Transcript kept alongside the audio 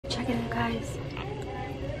checking, guys.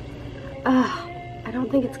 I don't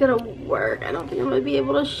think it's gonna work. I don't think I'm gonna be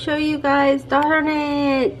able to show you guys. Darn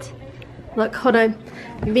it. Look, hold on.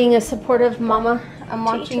 I'm being a supportive mama. I'm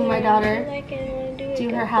watching my daughter do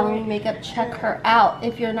her Halloween makeup. Check her out.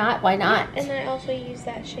 If you're not, why not? And I also use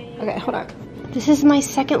that shade. Okay, hold on. This is my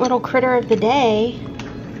second little critter of the day.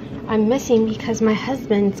 I'm missing because my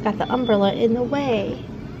husband's got the umbrella in the way.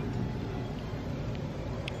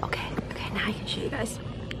 Okay, now I can show you guys.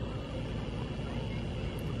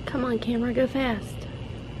 Come on, camera, go fast.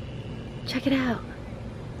 Check it out.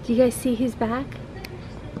 Do you guys see who's back?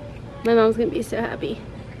 My mom's gonna be so happy.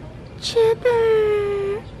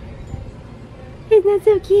 Chipper! Isn't that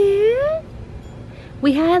so cute?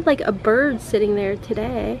 We had like a bird sitting there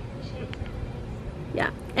today. Yeah,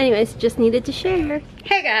 anyways, just needed to share.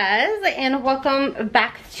 Hey guys, and welcome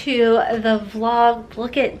back to the vlog.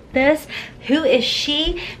 Look at this. Who is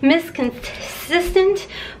she? Miss Consistent.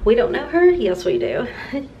 We don't know her? Yes, we do.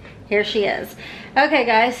 Here she is. Okay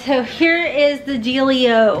guys, so here is the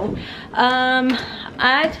dealio.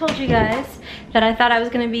 I told you guys that I thought I was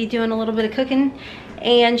gonna be doing a little bit of cooking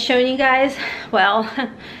and showing you guys. Well,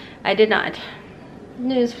 I did not.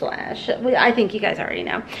 Newsflash. I think you guys already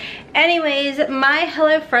know. Anyways, my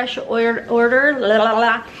HelloFresh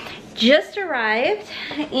order just arrived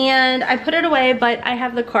and I put it away, but I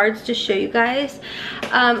have the cards to show you guys.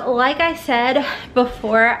 Like I said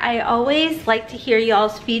before, I always like to hear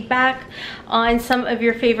y'all's feedback on some of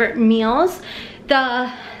your favorite meals.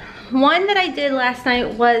 The one that I did last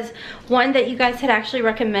night was one that you guys had actually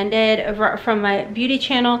recommended from my beauty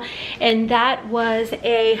channel, and that was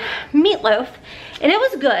a meatloaf, and it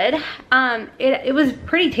was good. It was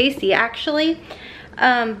pretty tasty actually,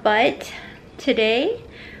 but today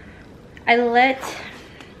I let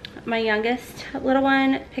my youngest little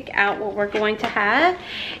one pick out what we're going to have,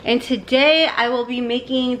 and today I will be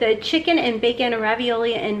making the chicken and bacon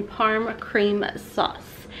ravioli and parm cream sauce.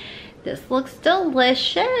 This looks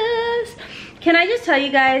delicious. Can I just tell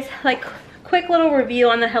you guys, like, quick little review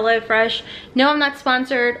on the HelloFresh. No, I'm not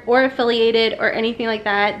sponsored or affiliated or anything like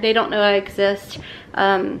that. They don't know I exist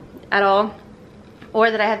at all, or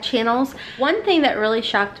that I have channels. One thing that really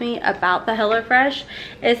shocked me about the HelloFresh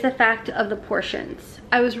is the fact of the portions.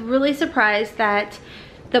 I was really surprised that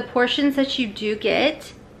the portions that you do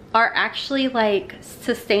get are actually like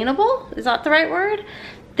sustainable. Is that the right word?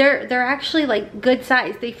 They're actually like good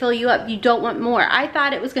size. They fill you up. You don't want more. I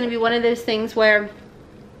thought it was going to be one of those things where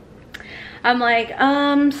I'm like,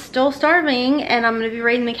 still starving and I'm going to be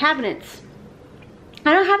raiding the cabinets.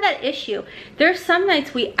 I don't have that issue. There's some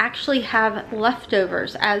nights we actually have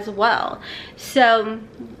leftovers as well. So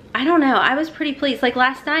I don't know. I was pretty pleased. Like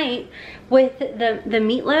last night with the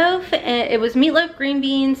meatloaf, it was meatloaf, green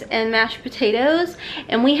beans, and mashed potatoes.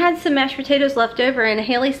 And we had some mashed potatoes left over, and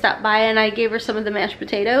Haley stopped by and I gave her some of the mashed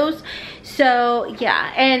potatoes. So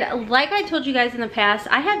yeah, and like I told you guys in the past,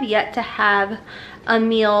 I have yet to have a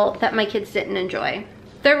meal that my kids didn't enjoy.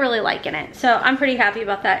 They're really liking it, so I'm pretty happy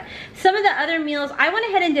about that. Some of the other meals, I went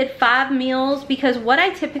ahead and did 5 meals because what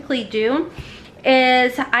I typically do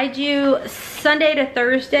is I do Sunday to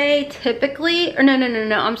Thursday typically, or no,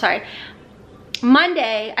 I'm sorry.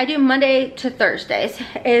 Monday, I do Monday to Thursdays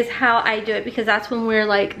is how I do it because that's when we're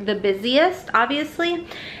like the busiest, obviously.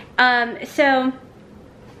 So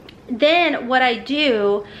then what I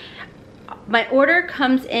do, my order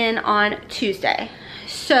comes in on Tuesday.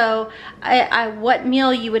 So what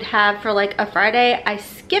meal you would have for like a Friday, I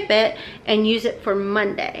skip it and use it for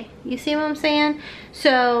Monday. You see what I'm saying?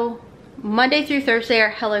 So Monday through Thursday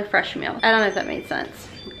are HelloFresh meals. I don't know if that made sense.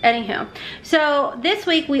 Anyhow, so this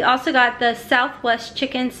week we also got the Southwest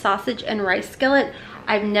chicken sausage and rice skillet.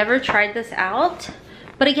 I've never tried this out,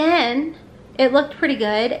 but again, it looked pretty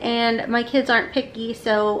good and my kids aren't picky,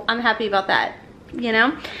 so I'm happy about that, you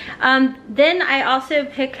know. Then I also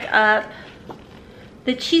picked up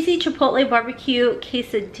the cheesy chipotle barbecue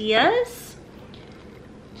quesadillas,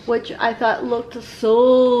 which I thought looked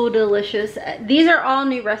so delicious. These are all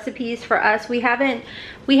new recipes for us. We haven't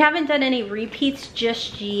done any repeats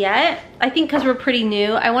just yet. I think because we're pretty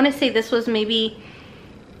new. I want to say this was maybe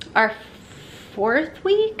our 4th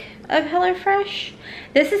week of HelloFresh.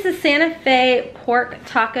 This is the Santa Fe pork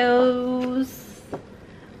tacos.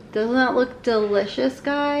 Doesn't that look delicious,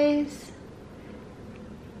 guys?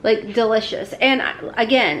 Like delicious. And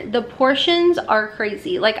again, the portions are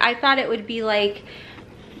crazy. Like I thought it would be like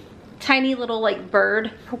tiny little like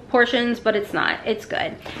bird portions, but it's not. It's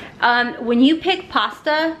good. When you pick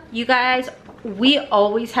pasta, you guys, we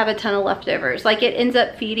always have a ton of leftovers. Like it ends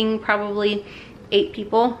up feeding probably 8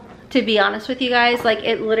 people to be honest with you guys. Like,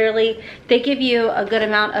 it literally, they give you a good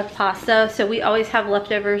amount of pasta, so we always have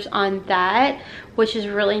leftovers on that, which is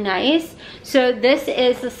really nice. So this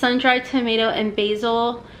is the sun-dried tomato and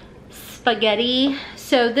basil spaghetti.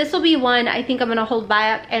 So this will be one I think I'm gonna hold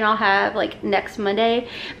back and I'll have like next Monday,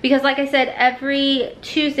 because like I said, every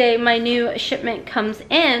Tuesday my new shipment comes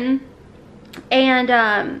in.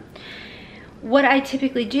 And what I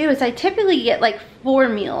typically do is I typically get like 4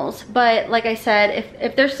 meals, but like I said,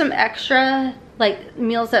 if there's some extra like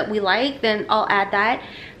meals that we like, then I'll add that.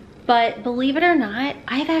 But believe it or not,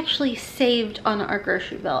 I've actually saved on our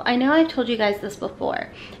grocery bill. I know I've told you guys this before,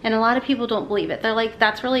 and a lot of people don't believe it. They're like,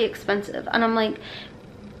 that's really expensive. And I'm like,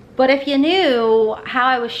 but if you knew how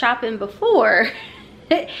I was shopping before,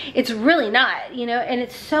 it's really not, you know, and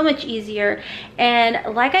it's so much easier.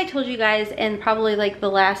 And like I told you guys in probably like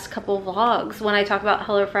the last couple of vlogs when I talk about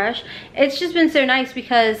HelloFresh, it's just been so nice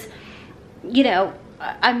because, you know,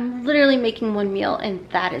 I'm literally making 1 meal and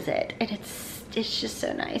that is it. And it's just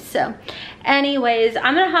so nice. So anyways,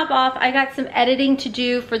 I'm gonna hop off. I got some editing to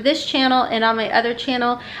do for this channel and on my other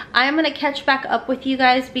channel. I'm gonna catch back up with you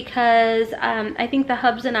guys because I think the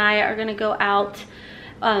hubs and I are gonna go out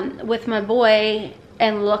with my boy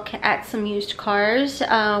and look at some used cars.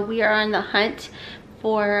 We are on the hunt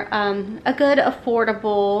for a good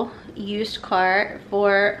affordable used car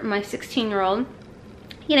for my 16-year-old.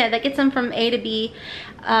 You know, that gets them from A to B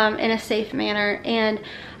in a safe manner. And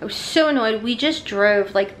I was so annoyed. We just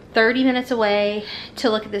drove like 30 minutes away to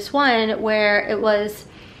look at this one where it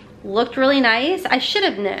looked really nice. I should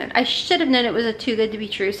have known. I should have known it was a too good to be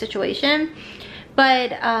true situation.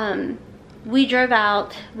 But we drove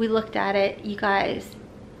out, we looked at it, you guys,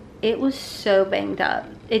 it was so banged up.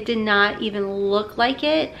 It did not even look like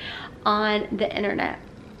it on the internet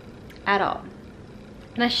at all.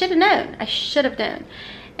 And I should have known. I should have known.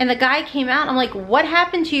 And the guy came out, I'm like, what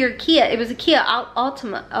happened to your Kia? It was a Kia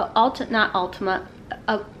Altima, not Altima,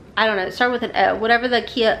 I don't know, it started with an O, whatever the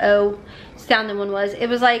Kia O sounding one was. It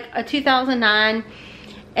was like a 2009,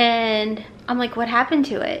 and I'm like, what happened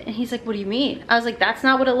to it? And he's like, what do you mean? I was like, that's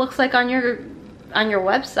not what it looks like on your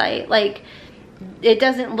website. Like, it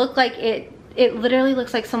doesn't look like it. It literally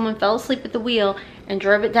looks like someone fell asleep at the wheel and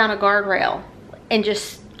drove it down a guardrail and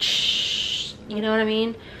just, you know what I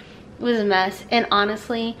mean? It was a mess. And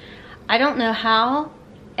honestly, I don't know how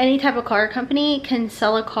any type of car company can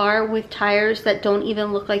sell a car with tires that don't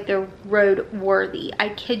even look like they're road worthy. I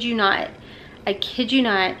kid you not. I kid you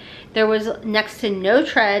not. There was next to no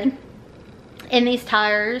tread in these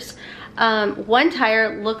tires. One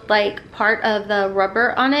tire looked like part of the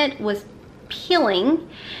rubber on it was peeling,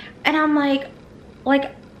 and I'm like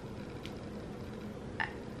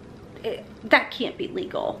that can't be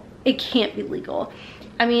legal. It can't be legal.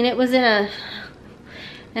 I mean, it was in an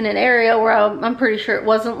area where I'm pretty sure it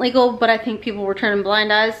wasn't legal, but I think people were turning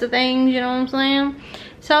blind eyes to things, you know what I'm saying?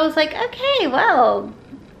 So I was like, okay, well,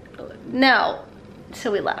 no.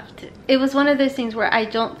 So we left. It was one of those things where I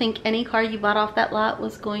don't think any car you bought off that lot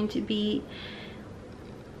was going to be,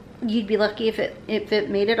 you'd be lucky if it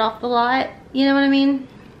made it off the lot, you know what I mean?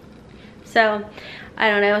 So I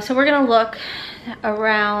don't know. So we're gonna look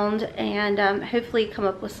around and hopefully come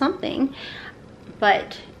up with something.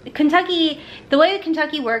 But Kentucky, the way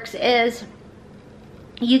Kentucky works is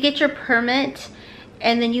you get your permit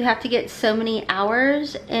and then you have to get so many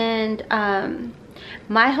hours. And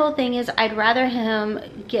my whole thing is I'd rather him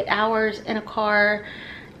get hours in a car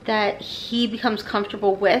that he becomes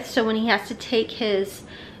comfortable with, so when he has to take his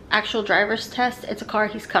actual driver's test, it's a car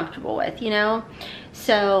he's comfortable with, you know?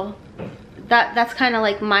 So that's kind of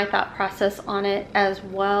like my thought process on it as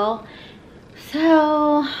well.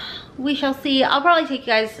 So we shall see. I'll probably take you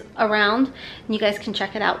guys around and you guys can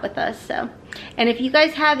check it out with us. So, and if you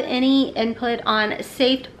guys have any input on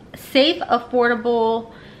safe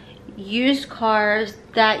affordable used cars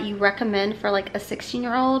that you recommend for like a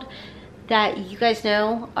 16-year-old that you guys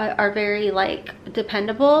know are very like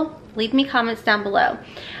dependable, leave me comments down below.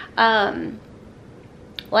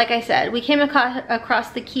 Like I said, we came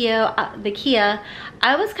across the Kia.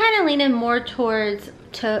 I was kind of leaning more towards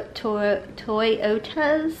Toyotas.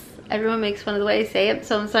 Everyone makes fun of the way I say it,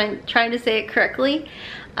 so I'm trying to say it correctly.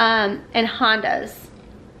 And Hondas.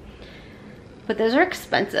 But those are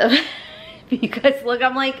expensive. You guys look,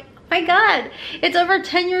 I'm like, oh my God, it's over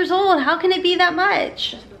 10 years old. How can it be that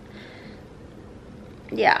much?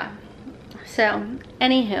 Yeah. So,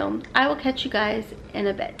 anywho, I will catch you guys in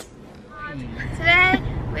a bit. Today,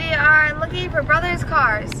 we are looking for brothers'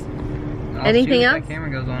 cars. Anything else? That camera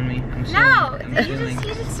goes on me. No,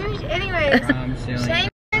 you just search anyways. Shane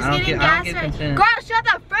is getting gas ready. Girl, shut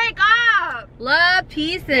the freak up! Love,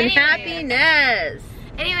 peace, and happiness.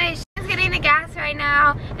 Anyways. getting the gas right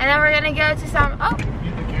now, and then we're gonna go to some. Oh,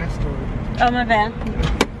 You're the gas store. Oh, my bad.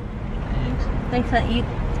 Thanks. Thanks, you.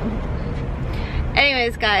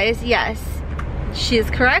 Anyways, guys, yes, she is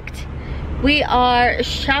correct. We are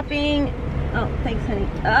shopping. Oh, thanks, honey.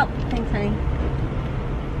 Oh, thanks, honey.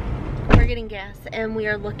 We're getting gas, and we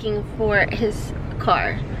are looking for his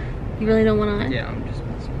car. You really don't want to? Yeah, I'm just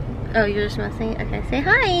messing. Oh, you're just messing? Okay, say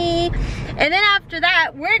hi. And then after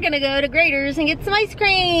that, we're gonna go to Grader's and get some ice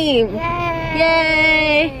cream.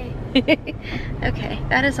 yay! Yay! Okay,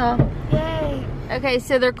 that is all. Yay! Okay,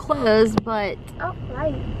 so they're closed, but Oh,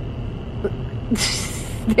 right.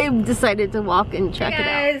 they decided to walk and check it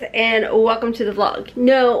out. Guys, and welcome to the vlog.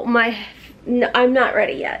 No, I'm not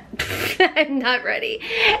ready yet. I'm not ready.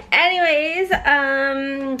 Anyways,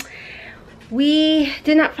 we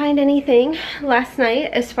did not find anything last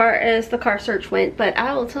night as far as the car search went, but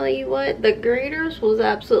I will tell you what, the Grader's was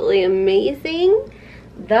absolutely amazing.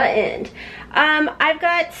 The end. I've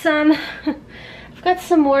got some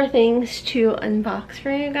more things to unbox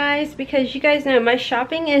for you guys, because you guys know my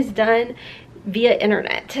shopping is done via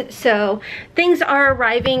internet, so things are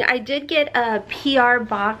arriving. I did get a PR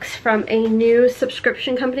box from a new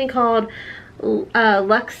subscription company called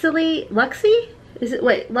Luxley. Is it,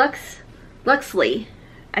 wait, Luxley,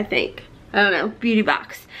 I think. I don't know, beauty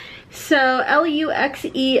box. So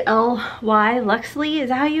Luxely, Luxley, is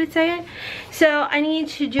that how you would say it? So I need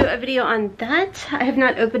to do a video on that. I have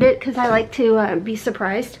not opened it because I like to be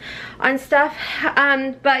surprised on stuff.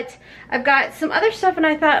 But I've got some other stuff, and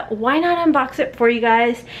I thought, why not unbox it for you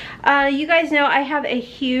guys? You guys know I have a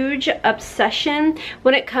huge obsession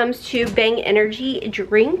when it comes to Bang Energy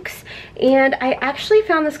drinks, and I actually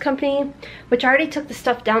found this company, which I already took the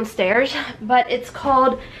stuff downstairs, but it's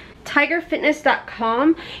called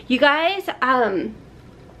tigerfitness.com. You guys,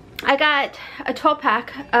 I got a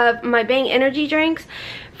 12-pack of my Bang Energy drinks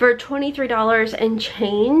for $23 and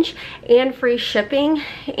change, and free shipping,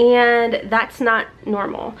 and that's not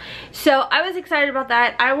normal. So I was excited about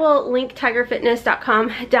that. I will link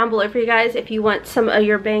tigerfitness.com down below for you guys if you want some of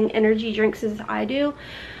your Bang Energy drinks as I do.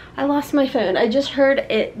 I lost my phone. I just heard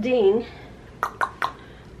it ding.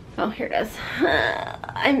 Oh, here it is.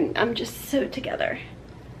 I'm just so together.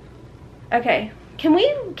 Okay, can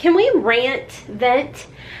we vent?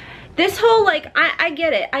 This whole, like, I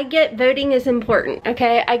get it. I get voting is important,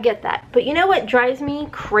 okay? I get that. But you know what drives me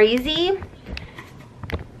crazy?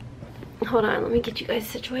 Hold on, let me get you guys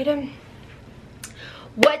situated.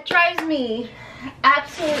 What drives me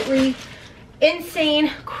absolutely insane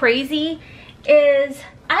crazy is,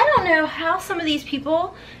 I don't know how some of these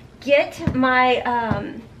people get my,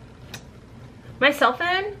 my cell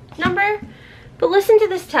phone number. But listen to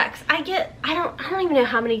this text. I don't even know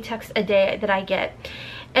how many texts a day that I get.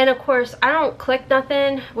 And of course, I don't click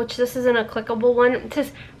nothing, which this isn't a clickable one. It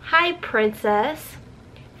says, "Hi, princess."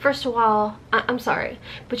 First of all, I'm sorry,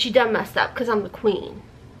 but you done messed up because I'm the queen.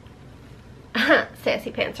 Sassy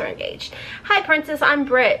pants are engaged. "Hi, princess. I'm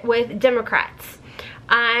Britt with Democrats.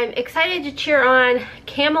 I'm excited to cheer on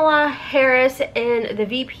Kamala Harris in the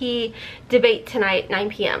VP debate tonight, 9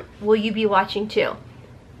 p.m. Will you be watching too?"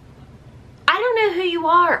 I don't know who you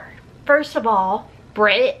are, first of all,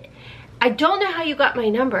 Britt. I don't know how you got my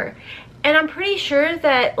number. And I'm pretty sure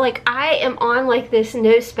that, like, I am on, like, this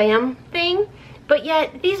no spam thing, but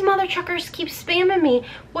yet these mother truckers keep spamming me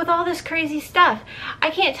with all this crazy stuff.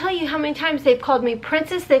 I can't tell you how many times they've called me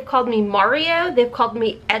princess, they've called me Mario, they've called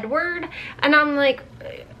me Edward, and I'm like,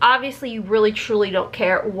 obviously you really truly don't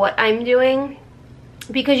care what I'm doing,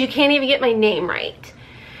 because you can't even get my name right.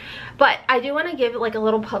 But I do want to give like a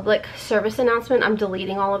little public service announcement. I'm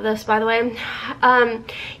deleting all of this, by the way.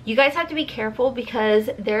 You guys have to be careful, because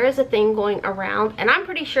there is a thing going around, and I'm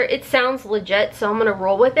pretty sure it sounds legit, so I'm going to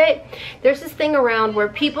roll with it. There's this thing around where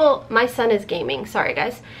people, my son is gaming, sorry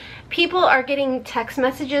guys. People are getting text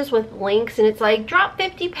messages with links, and it's like, drop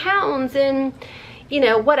 50 pounds and, you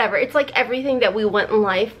know, whatever. It's like everything that we want in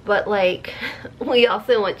life, but like we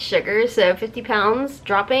also want sugar, so 50 pounds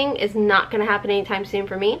dropping is not gonna happen anytime soon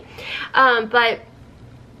for me. But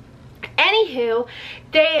anywho,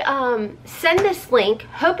 they send this link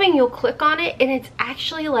hoping you'll click on it, and it's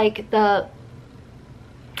actually like the,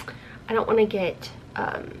 I don't want to get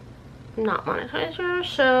not monetized,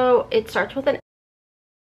 so it starts with an,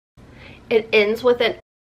 it ends with an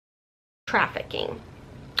trafficking.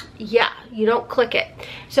 Yeah, you don't click it.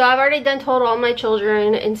 So I've already told all my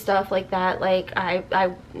children and stuff like that, like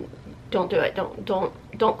I don't do it.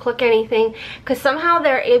 Don't click anything, because somehow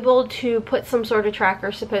they're able to put some sort of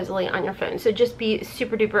tracker supposedly on your phone. So just be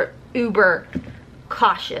super duper uber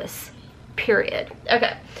cautious, period.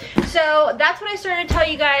 Okay, so that's what I started to tell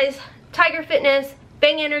you guys. Tiger Fitness,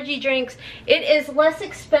 Bang energy drinks. It is less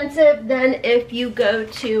expensive than if you go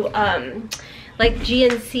to like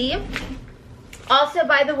GNC. Also,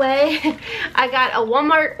 by the way, I got a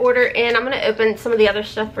Walmart order in. I'm gonna open some of the other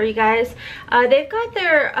stuff for you guys. They've got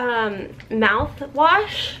their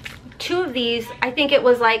mouthwash. 2 of these, I think it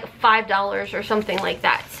was like $5 or something like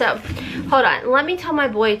that. So hold on, let me tell my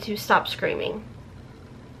boy to stop screaming.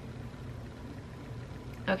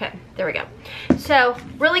 Okay, there we go. So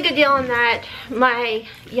really good deal on that. My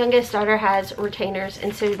youngest daughter has retainers,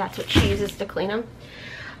 and so that's what she uses to clean them.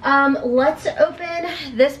 Let's open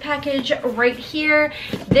this package right here.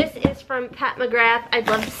 This is from Pat McGrath. I'd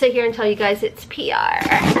love to sit here and tell you guys it's PR.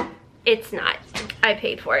 It's not. I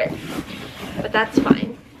paid for it, but that's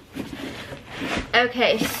fine.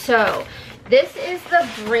 Okay, so this is the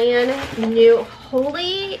brand new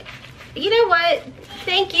Holy, you know what?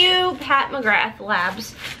 Thank you, Pat McGrath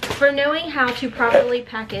Labs, for knowing how to properly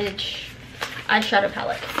package eyeshadow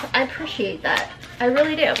palettes. I appreciate that. I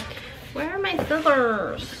really do. Where are my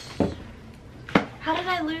scissors? How did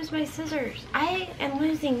I lose my scissors? I am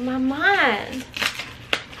losing my mind.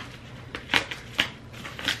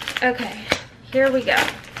 Okay, here we go.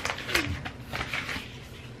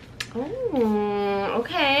 Oh,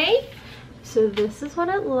 okay. So this is what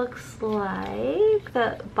it looks like.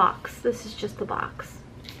 The box. This is just the box.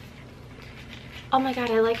 Oh my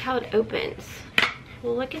god, I like how it opens.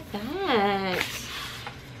 Look at that.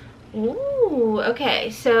 Ooh, okay.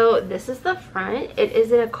 So this is the front. It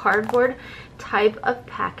is in a cardboard type of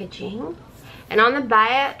packaging. And on the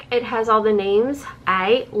back, it has all the names.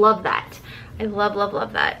 I love that. I love, love,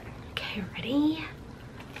 love that. Okay, ready?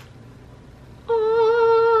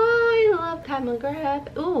 Oh, I love Pat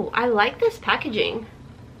McGrath. Ooh, I like this packaging.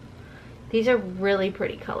 These are really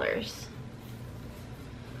pretty colors.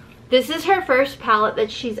 This is her first palette that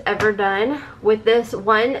she's ever done with this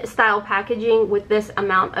one style packaging with this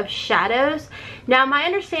amount of shadows. Now, my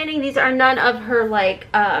understanding, these are none of her like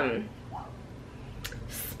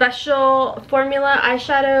special formula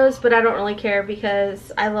eyeshadows, but I don't really care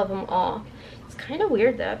because I love them all. It's kind of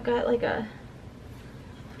weird though. I've got like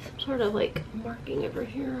some sort of like marking over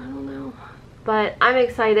here. I don't know, but I'm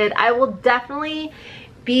excited. I will definitely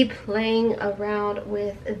be playing around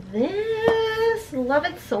with this. Love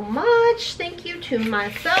it so much. Thank you to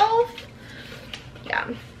myself. Yeah,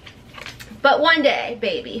 but one day,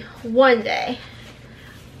 baby, one day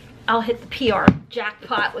I'll hit the PR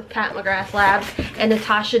jackpot with Pat McGrath Labs and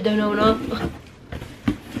Natasha Denona.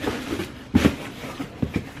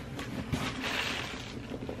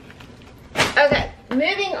 Okay,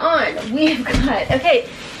 moving on. We've got, okay,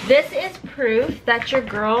 this is proof that your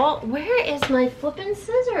girl, where is my flippin'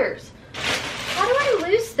 scissors? How do I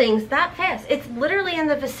lose things that fast? It's literally in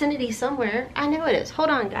the vicinity somewhere. I know it is. Hold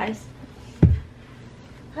on, guys.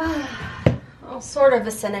 Oh, sort of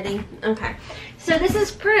vicinity. Okay. So this is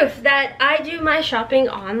proof that I do my shopping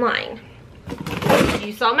online.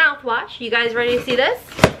 You saw mouthwash. You guys ready to see this?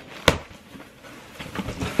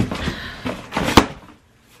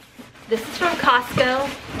 This is from Costco.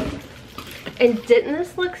 And didn't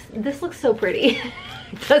this looks so pretty,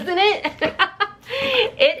 doesn't it?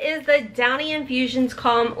 It is the Downy Infusions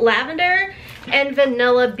Calm Lavender and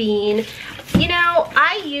Vanilla Bean. You know,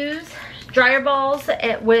 I use dryer balls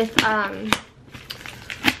with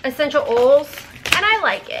essential oils, and I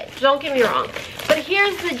like it, don't get me wrong. But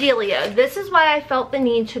here's the dealio. This is why I felt the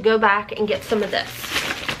need to go back and get some of this.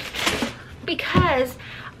 Because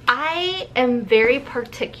I am very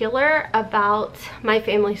particular about my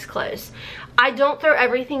family's clothes. I don't throw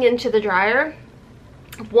everything into the dryer.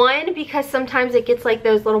 1, because sometimes it gets like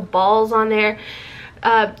those little balls on there.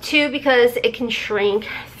 2, because it can shrink.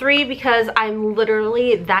 3, because I'm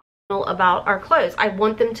literally that about our clothes. I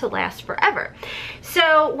want them to last forever.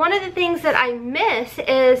 So one of the things that I miss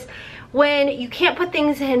is when you can't put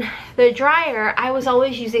things in the dryer, I was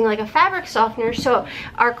always using like a fabric softener so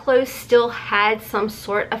our clothes still had some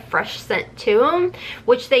sort of fresh scent to them,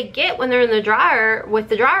 which they get when they're in the dryer with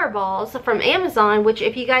the dryer balls from Amazon, which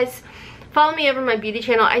if you guys follow me over my beauty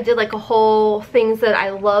channel, I did like a whole things that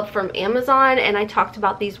I love from Amazon, and I talked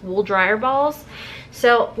about these wool dryer balls.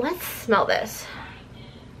 So let's smell this.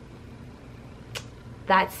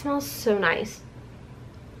 That smells so nice.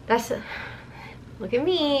 Look at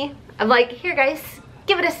me. I'm like, here guys,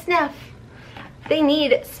 give it a sniff. They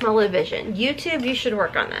need smell-o-vision. YouTube, you should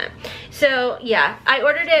work on that. So yeah, I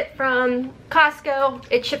ordered it from Costco.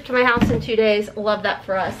 It shipped to my house in 2 days. Love that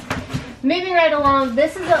for us. Moving right along,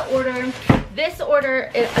 this is the order. This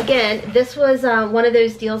order, again, this was one of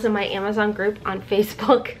those deals in my Amazon group on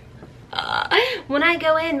Facebook. When I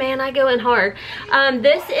go in, man, I go in hard.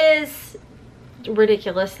 This is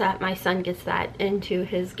ridiculous that my son gets that into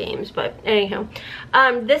his games. But anyhow,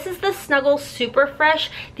 this is the Snuggle Super Fresh.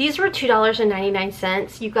 These were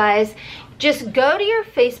 $2.99. You guys, just go to your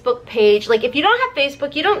Facebook page. Like, if you don't have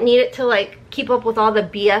Facebook, you don't need it to like keep up with all the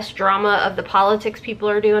BS drama of the politics people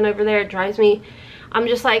are doing over there. It drives me. I'm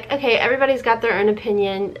just like, okay, everybody's got their own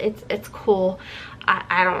opinion. It's cool.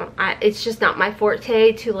 It's just not my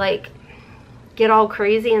forte to like get all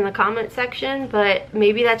crazy in the comment section, but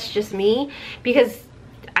maybe that's just me, because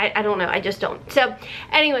I don't know, I just don't. So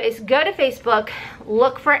anyways, go to Facebook,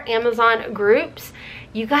 look for Amazon groups.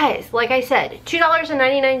 You guys, like I said,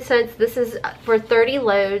 $2.99. This is for 30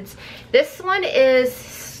 loads. This one is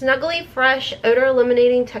Snuggly Fresh Odor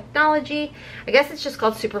Eliminating Technology. I guess it's just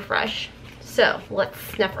called Super Fresh. So let's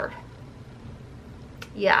sniff her.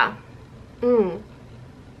 Yeah.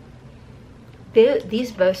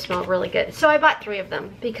 These both smell really good. So I bought 3 of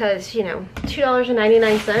them because, you know, $2.99.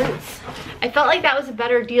 I felt like that was a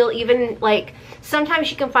better deal. Even like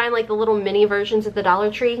sometimes you can find like the little mini versions at the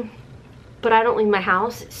Dollar Tree, but I don't leave my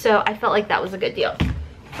house, so I felt like that was a good deal.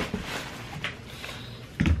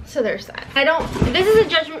 So there's that. This is a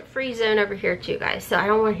judgment-free zone over here too, guys, so I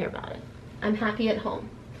don't want to hear about it. I'm happy at home.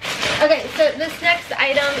 Okay, so this next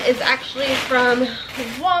item is actually from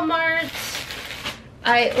Walmart.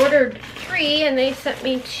 I ordered 3 and they sent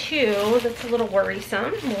me 2. That's a little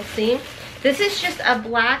worrisome. We'll see. This is just a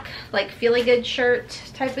black, like, feely good shirt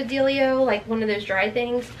type of dealio, like one of those dry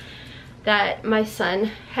things that my son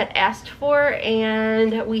had asked for,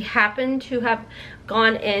 and we happened to have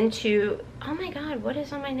gone into, oh my god, what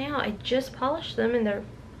is on my nail? I just polished them and they're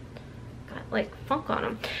got like funk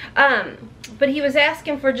on them. But he was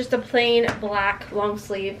asking for just a plain black long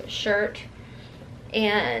sleeve shirt,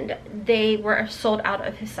 and they were sold out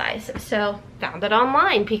of his size, so found it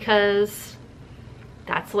online because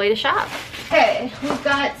that's the way to shop. Okay, we've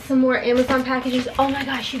got some more Amazon packages. Oh my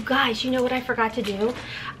gosh, you guys, you know what I forgot to do?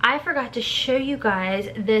 I forgot to show you guys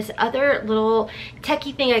this other little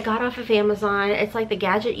techie thing I got off of Amazon. It's like the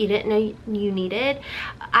gadget you didn't know you needed.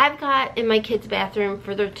 I've got in my kids' bathroom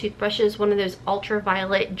for their toothbrushes one of those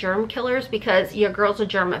ultraviolet germ killers, because your girl's a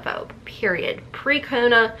germaphobe, period.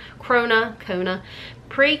 Pre-corona,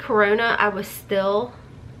 I was still,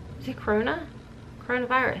 is it corona?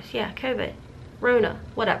 Coronavirus, yeah, COVID. Rona,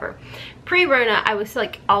 whatever. Pre-Rona, I was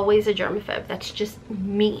like always a germaphobe. That's just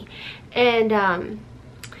me. And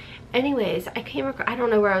anyways, I don't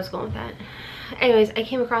know where I was going with that. Anyways, I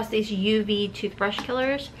came across these UV toothbrush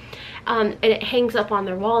killers, and it hangs up on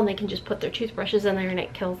their wall, and they can just put their toothbrushes in there and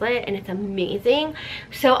it kills it, and it's amazing.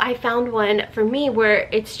 So I found one for me where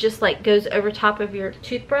it's just like goes over top of your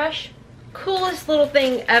toothbrush. Coolest little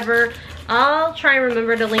thing ever. I'll try and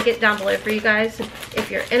remember to link it down below for you guys if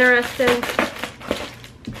you're interested.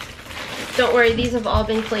 Don't worry, these have all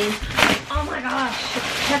been cleaned. Oh my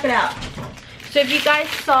gosh, check it out. So if you guys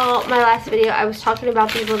saw my last video, I was talking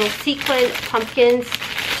about these little sequin pumpkins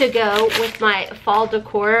to go with my fall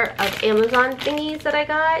decor of Amazon thingies that I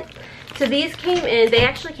got. So these came in, they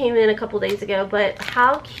actually came in a couple days ago, but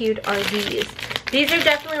how cute are these? These are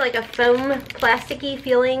definitely like a foam plasticky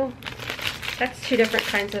feeling. That's 2 different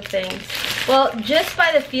kinds of things. Well, just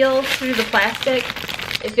by the feel through the plastic,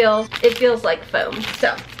 it feels like foam.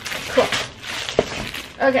 So cool.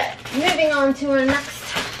 Okay, moving on to our next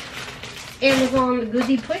Amazon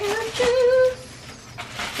goodie purchase.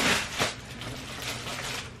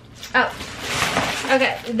 Oh,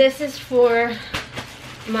 okay. This is for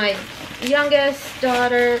my youngest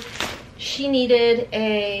daughter. She needed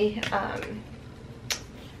a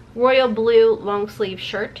royal blue long sleeve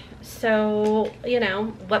shirt. So, you know,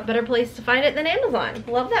 what better place to find it than Amazon?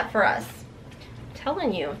 Love that for us. I'm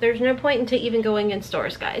telling you, there's no point into even going in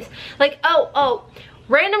stores, guys. Like, oh,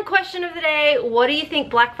 random question of the day. What do you think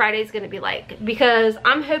Black Friday is going to be like? Because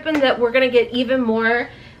I'm hoping that we're going to get even more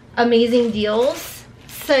amazing deals,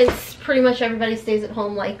 since pretty much everybody stays at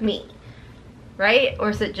home like me. Right? Or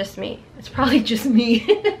is it just me? It's probably just me.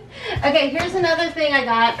 Okay, here's another thing I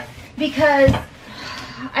got because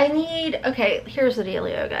I need, okay, here's the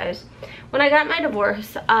dealio, guys. When I got my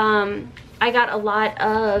divorce, I got a lot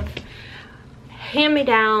of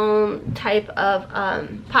hand-me-down type of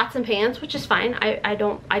pots and pans, which is fine. I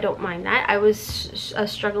don't mind that. I was a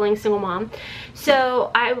struggling single mom,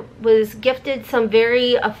 so I was gifted some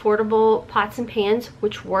very affordable pots and pans,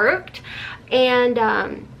 which worked.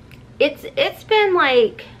 And it's been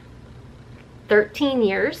like 13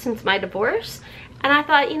 years since my divorce, and I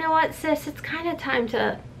thought, you know what, sis, it's kind of time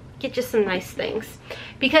to get you some nice things,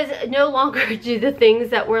 because no longer do the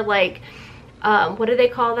things that were like, what do they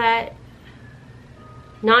call that?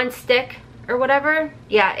 Non-stick or whatever,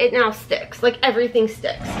 yeah, it now sticks. Like everything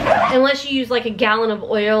sticks. Unless you use like a gallon of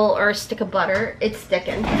oil or a stick of butter, it's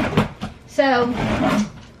sticking. So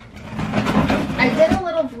I did a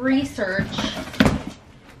little research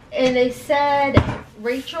and they said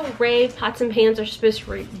Rachel Ray pots and pans are supposed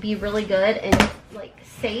to be really good and like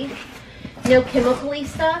safe, no chemical-y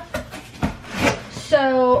stuff.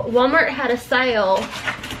 So Walmart had a sale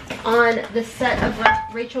on the set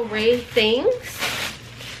of Rachel Ray things.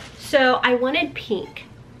 So I wanted pink.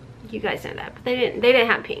 You guys know that, but they didn't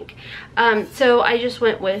have pink. So I just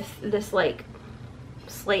went with this like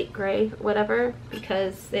slate gray, whatever,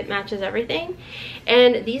 because it matches everything.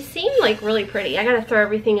 And these seem like really pretty. I gotta throw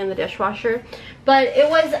everything in the dishwasher. But it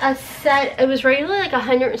was a set, it was regularly like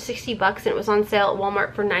 160 bucks and it was on sale at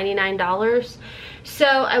Walmart for $99. So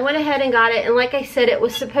I went ahead and got it, and like I said, it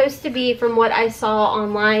was supposed to be, from what I saw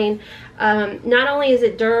online, not only is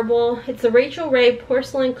it durable, it's a Rachel Ray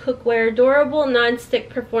porcelain cookware, durable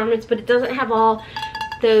non-stick performance, but it doesn't have all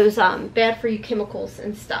those bad for you chemicals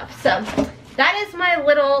and stuff. So that is my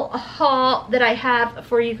little haul that I have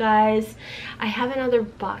for you guys. I have another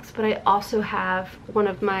box, but I also have one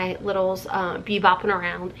of my littles bebopping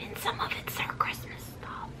around, and some of it's their Christmas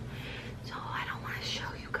stuff, so I don't want to show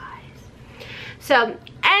you guys. So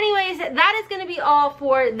anyways, that is going to be all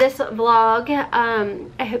for this vlog.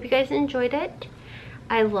 I hope you guys enjoyed it.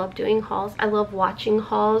 I love doing hauls. I love watching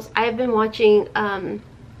hauls. I have been watching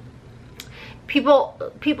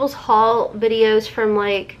people's haul videos from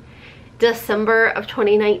like December of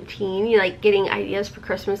 2019, like getting ideas for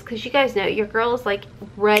Christmas, because you guys know your girl is like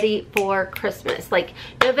ready for Christmas. Like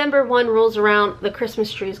November 1 rolls around, the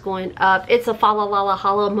Christmas tree is going up. It's a fa la la la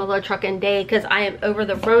holla mother trucking day because I am over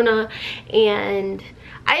the Rona, and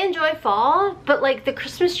I enjoy fall, but like the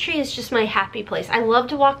Christmas tree is just my happy place. I love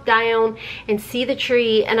to walk down and see the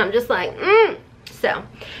tree, and I'm just like, So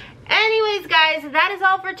anyways, guys, that is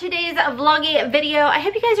all for today's vloggy video. I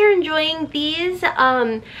hope you guys are enjoying these.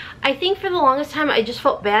 I think for the longest time I just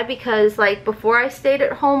felt bad because like before I stayed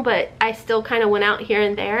at home, but I still kind of went out here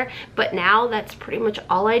and there. But now that's pretty much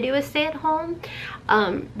all I do is stay at home,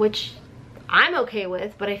 which I'm okay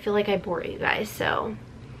with, but I feel like I bore you guys. So,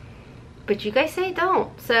 but you guys say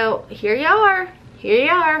don't. So here you are. Here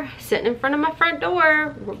you are, sitting in front of my front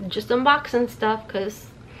door, just unboxing stuff, because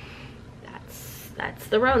that's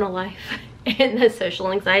the Rona life and the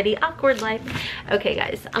social anxiety awkward life. Okay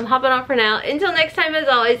guys, I'm hopping off for now. Until next time, as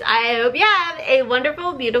always, I hope you have a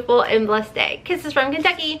wonderful, beautiful, and blessed day. Kisses from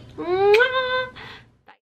Kentucky. Mwah!